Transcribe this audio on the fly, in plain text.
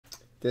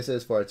This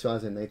is for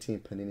 2019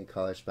 Panini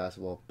College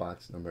Basketball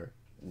box number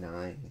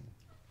 9.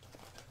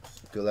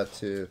 Good luck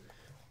to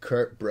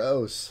Kurt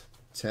Bros,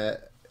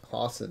 Ted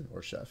Hawson,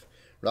 or Chef.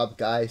 Rob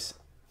Geis.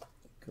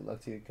 Good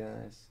luck to you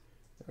guys.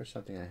 There was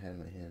something I had in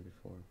my hand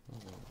before.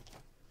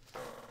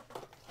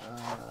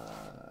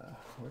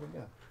 Where'd it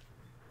go?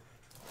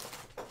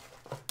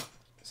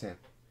 Sam.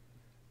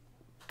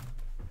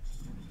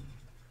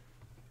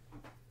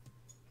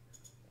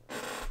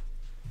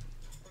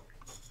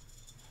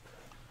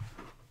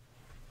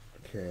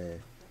 Okay.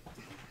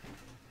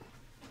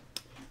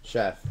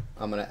 Chef,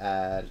 I'm gonna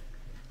add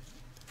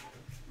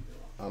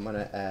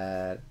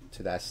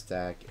to that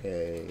stack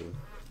a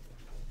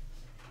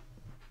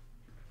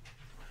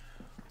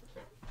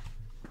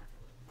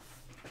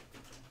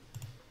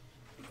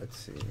let's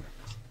see.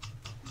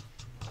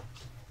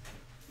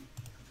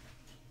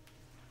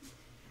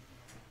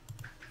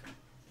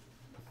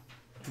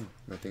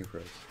 Nothing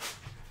froze.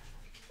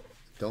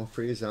 Don't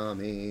freeze on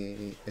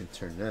me,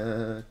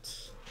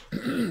 internet.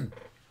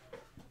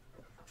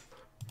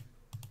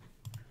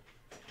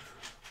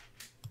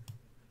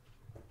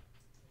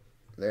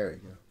 There we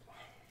go.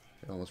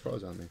 It almost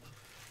froze on me.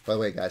 By the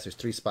way, guys, there's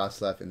 3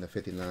 spots left in the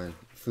 1959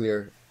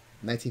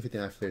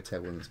 Fleer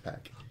Ted Williams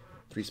pack.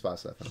 3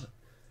 spots left on it.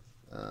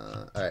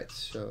 Alright,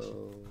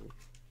 so...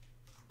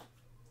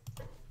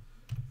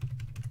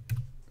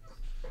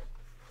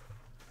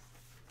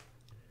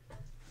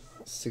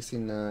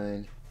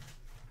 '69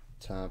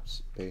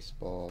 Topps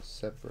baseball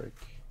set break.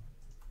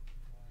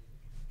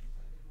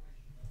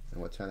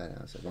 And what time that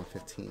now? It's at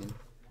 1:15.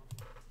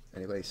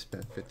 Anybody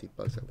spent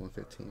 $50 at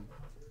 1:15?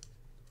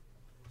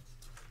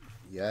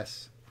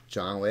 Yes,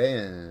 John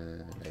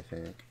Wayne, I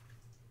think.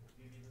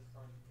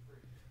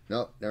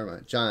 No, never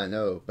mind. John,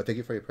 no. But thank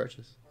you for your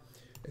purchase.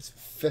 It's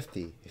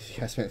 50. If you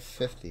guys spent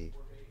 50.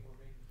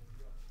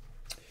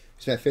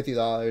 If you spent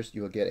 $50,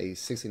 you will get a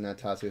 69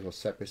 Topps baseball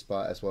separate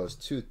spot as well as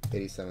 2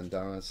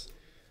 $87.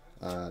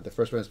 The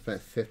first one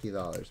spent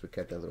 $50. We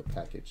kept that little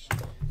package.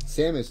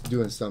 Sam is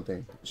doing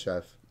something,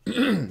 Chef.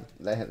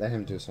 let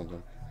him do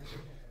something.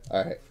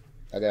 All right,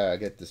 I gotta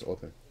get this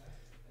open.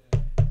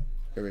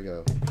 Here we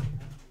go.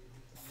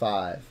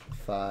 5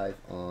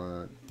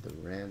 on the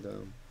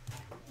random.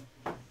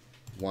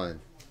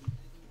 1,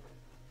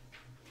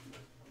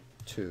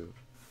 2,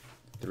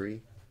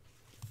 3,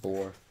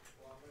 4,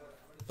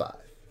 5.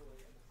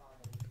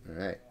 All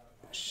right,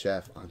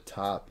 Chef on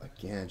top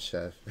again.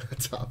 Chef on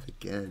top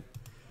again.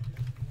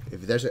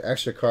 If there's an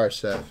extra card,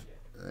 Chef,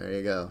 there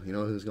you go. You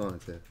know who's going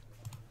to.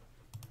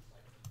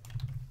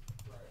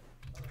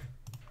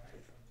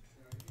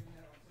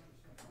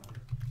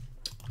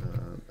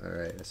 All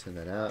right, let's send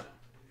that out.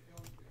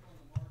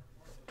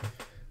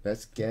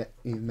 Let's get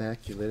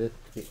immaculated.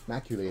 Where's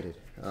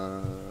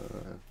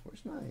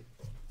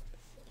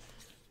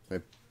my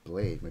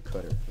blade, my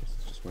cutter? It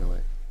just went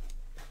away.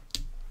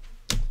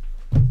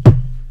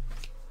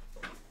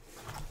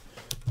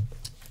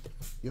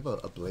 You have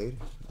a blade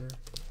there?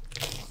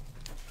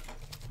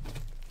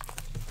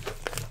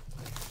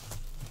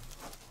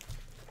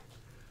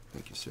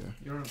 Thank you, sir.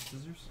 You don't have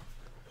scissors?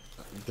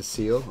 The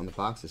seal on the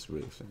box is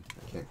really thin.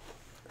 I can't.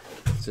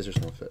 Scissors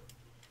won't fit.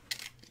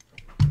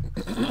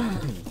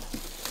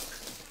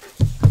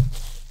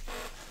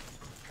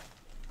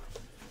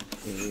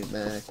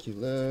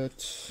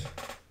 Immaculate.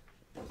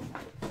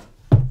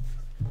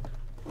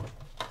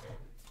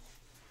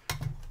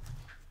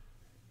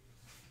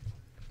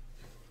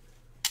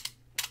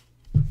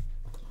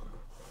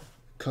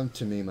 Come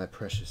to me, my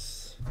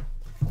precious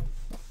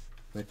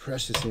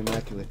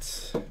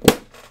immaculate.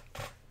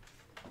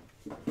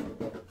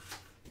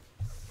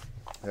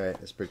 All right,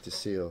 let's break the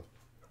seal.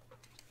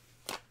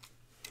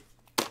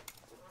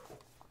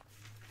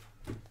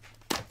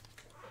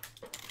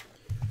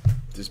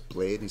 This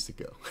blade needs to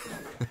go.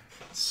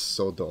 It's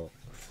so dull.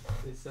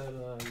 They said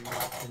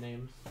the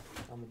names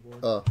on the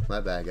board. Oh,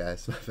 my bad,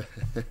 guys. My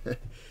bad.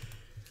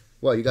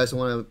 Well, you guys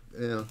want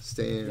to,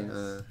 stay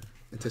in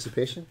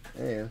anticipation?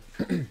 Yeah.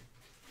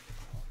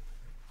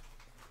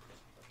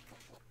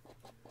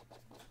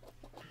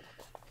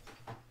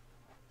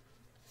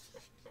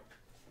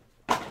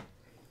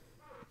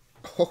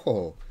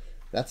 Oh,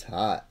 that's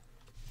hot.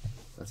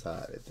 That's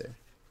hot right there.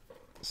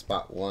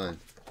 Spot 1.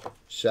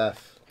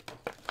 Chef.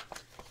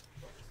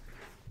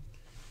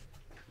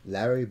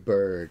 Larry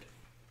Bird,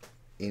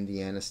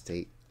 Indiana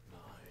State.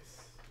 Nice.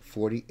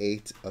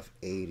 48 of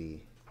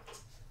 80.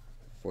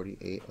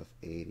 48 of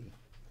 80.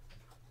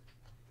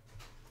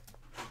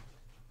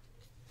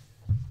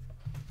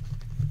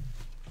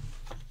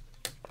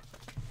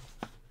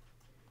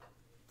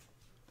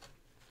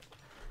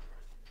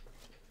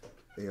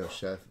 There you go,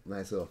 Chef.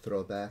 Nice little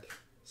throwback.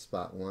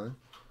 Spot 1.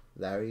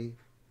 Larry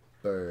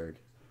Bird,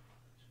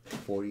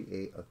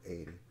 48 of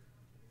 80.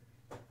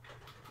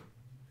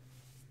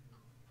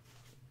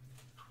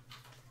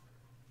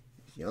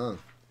 Young.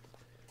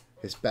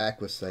 His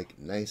back was like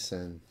nice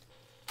and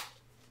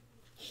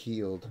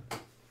healed.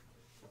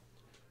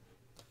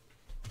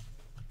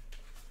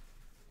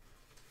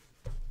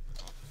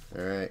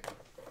 All right,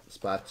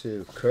 spot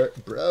 2.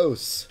 Kurt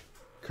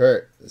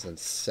Kurt is a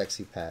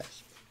sexy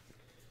patch.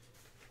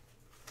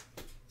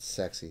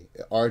 Sexy.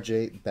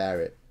 RJ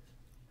Barrett.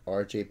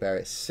 RJ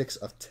Barrett, 6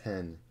 of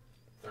 10.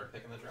 Third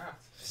pick in the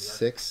draft.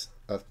 6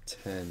 of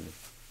 10.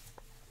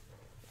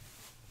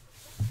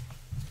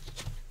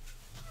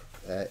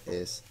 That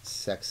is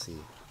sexy.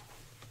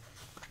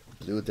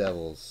 Blue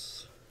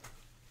Devils.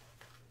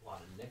 A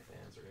lot of Nick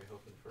fans are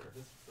hoping for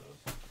his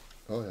those.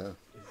 Oh, yeah.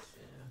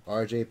 Yeah.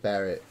 RJ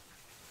Barrett.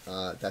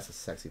 That's a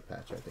sexy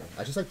patch right there.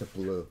 I just like the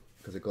blue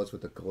because it goes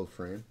with the gold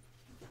frame.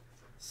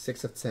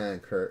 6 of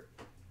 10, Kurt.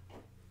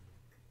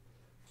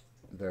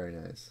 Very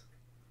nice.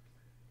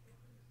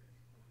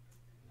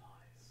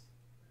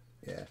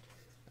 Yeah.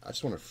 I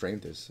just want to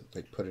frame this.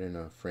 Like, put it in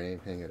a frame,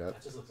 hang it up.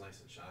 That just looks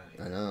nice and shiny.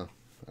 I know.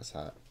 That's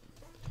hot.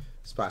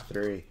 Spot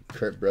 3,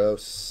 Kurt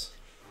Bros.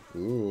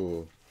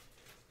 Ooh.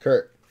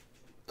 Kurt.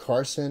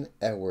 Carson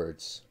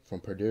Edwards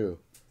from Purdue.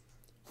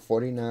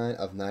 49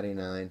 of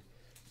 99.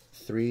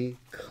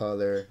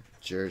 3-color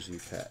jersey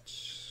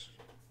patch.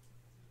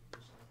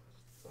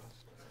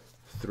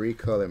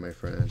 3-color, my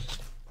friend.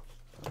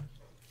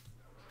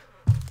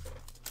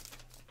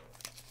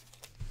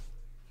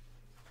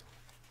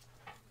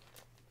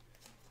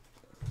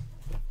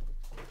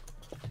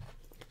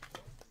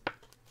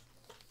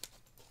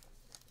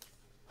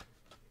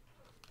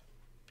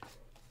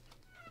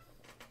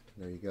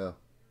 There you go.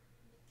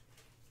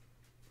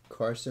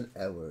 Carson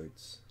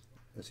Edwards.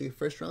 Is he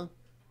first round?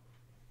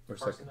 Or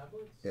Carson second?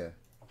 Edwards? Yeah.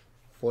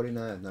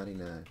 49 of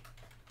 99.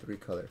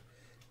 3-color.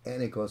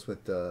 And it goes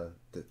with the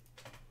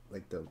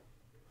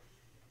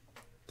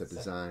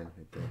design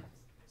right there.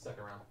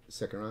 Second round.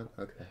 Second round?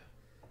 Okay.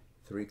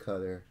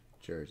 3-color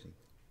jersey.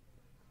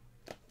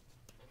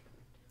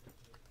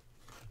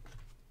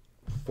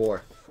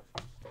 4th.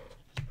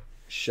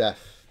 Chef.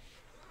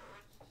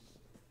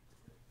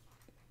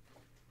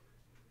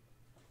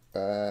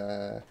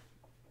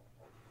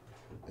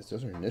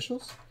 Those are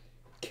initials?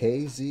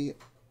 KZ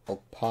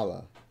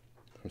Okpala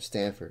from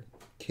Stanford.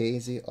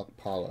 KZ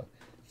Okpala.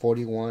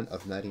 41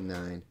 of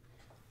 99.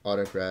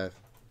 Autograph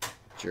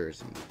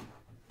jersey.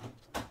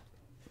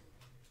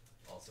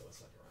 Also a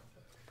second round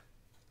pick.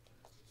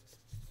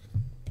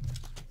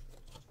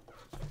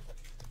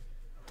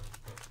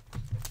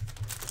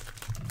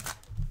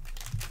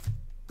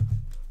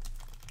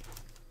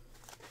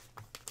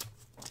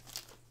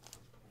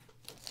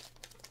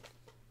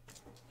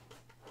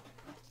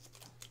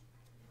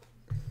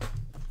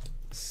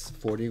 It's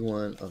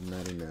 41 of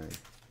 99.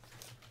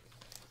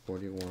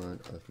 41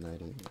 of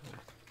 99.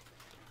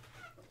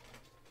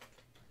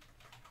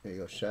 There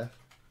you go, Chef.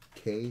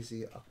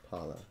 KZ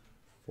Okpala.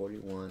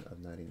 41 of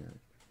 99.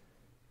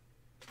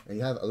 And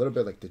you have a little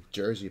bit like the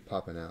jersey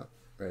popping out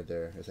right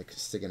there. It's like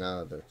sticking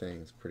out of the thing.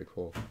 It's pretty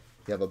cool.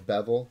 You have a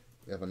bevel.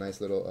 You have a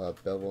nice little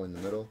bevel in the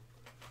middle.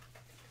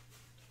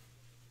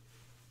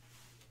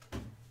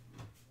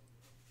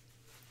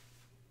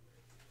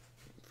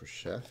 For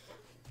Chef.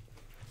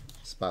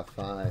 Spot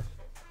 5.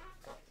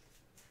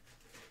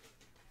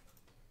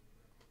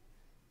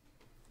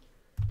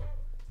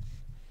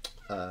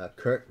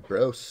 Kurt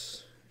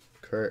Bros.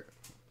 Kurt.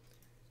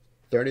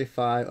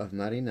 35 of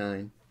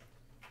 99.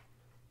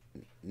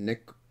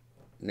 Nickel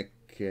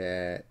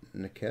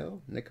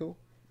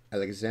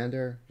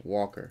Alexander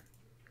Walker.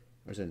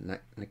 Or is it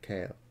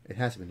Nickel? It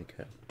has to be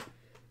Nickel.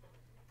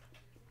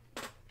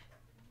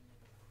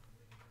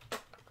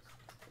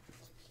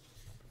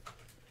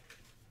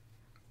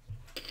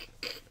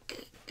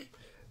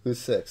 Who's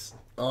 6?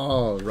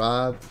 Oh,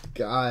 Rob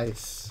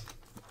Geis.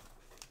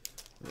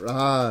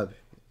 Rob.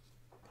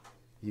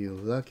 You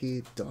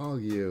lucky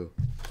dog, you.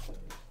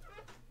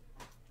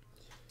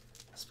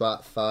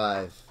 Spot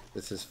 5.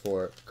 This is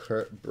for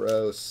Kurt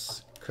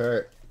Bros.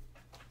 Kurt.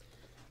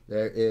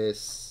 There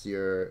is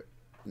your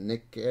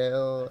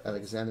Nickel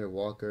Alexander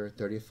Walker,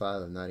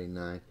 35 of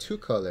 99.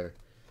 2-color.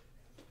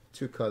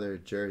 2-color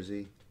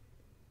jersey.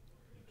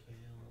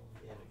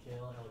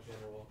 Nickel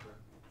Alexander Walker.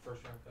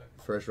 First round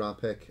pick. First round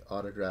pick.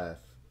 Autograph.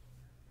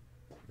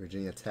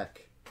 Virginia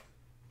Tech.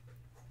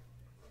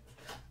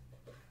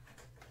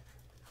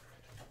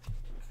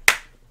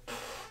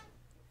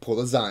 Pull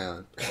a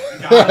Zion.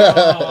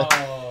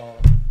 Oh.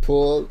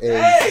 Pull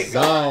a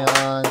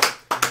Zion.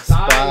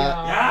 Spot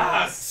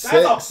yes! 6.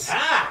 That's a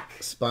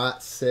pack!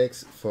 Spot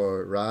 6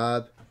 for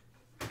Rob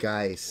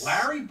Geis.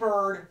 Larry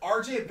Bird,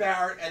 RJ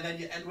Barrett, and then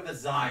you end with a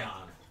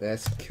Zion.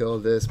 Let's kill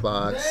this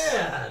box.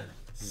 Man!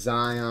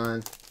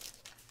 Zion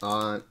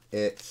on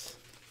it.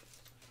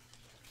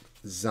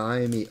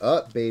 Zion me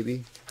up,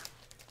 baby.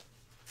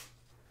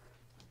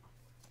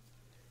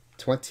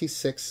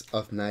 26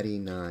 of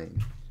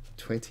 99.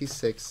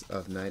 26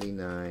 of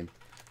 99.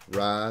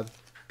 Rob,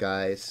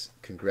 guys,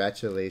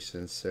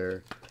 congratulations,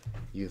 sir.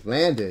 You've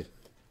landed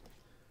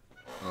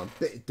on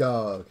Big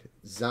Dog.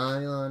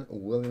 Zion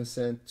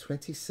Williamson,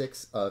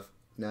 26 of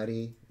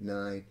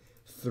 99.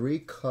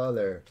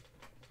 3-color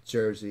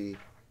jersey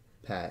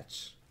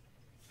patch.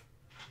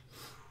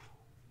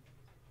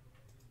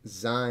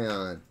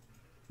 Zion.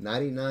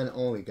 99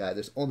 only, guys.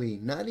 There's only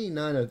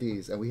 99 of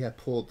these, and we have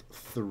pulled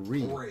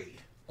 3.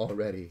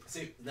 already.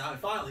 See, now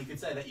finally you could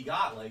say that you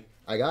got, like,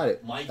 I got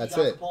it. Mike, That's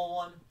you got it. to pull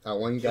one. I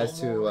want you guys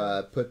to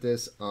Gilmore. put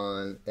this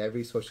on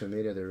every social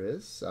media there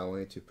is. I want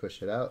you to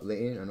push it out.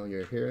 Leighton, I know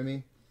you're hearing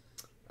me.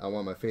 I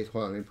want my face.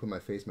 Hold on, let me put my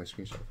face, my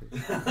screenshot for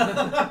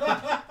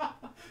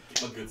you.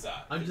 Keep a good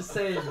side. I'm just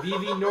saying,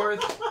 VV North.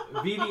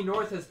 VV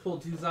North has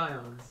pulled 2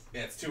 Zions.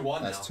 Yeah, it's 2-1 now.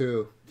 That's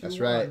 2. That's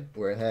 2-1. right.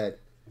 We're ahead.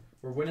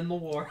 We're winning the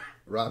war.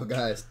 Rob,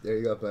 guys, there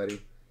you go,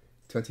 buddy.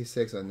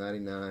 26 on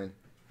 99,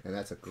 and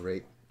that's a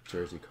great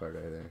jersey card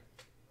right there.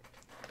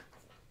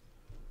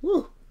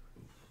 Woo!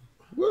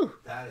 Woo!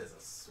 That is a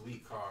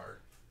sweet card.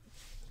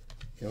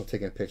 You know,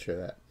 taking a picture of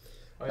that.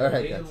 All All right,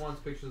 right, Nathan guys.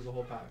 wants pictures of the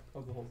whole pack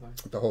of the whole thing.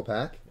 The whole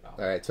pack? Yeah.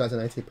 All right,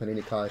 2019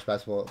 Panini College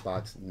Basketball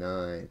Box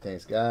 9.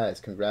 Thanks, guys.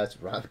 Congrats,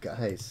 Rob,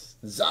 guys.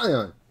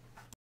 Zion!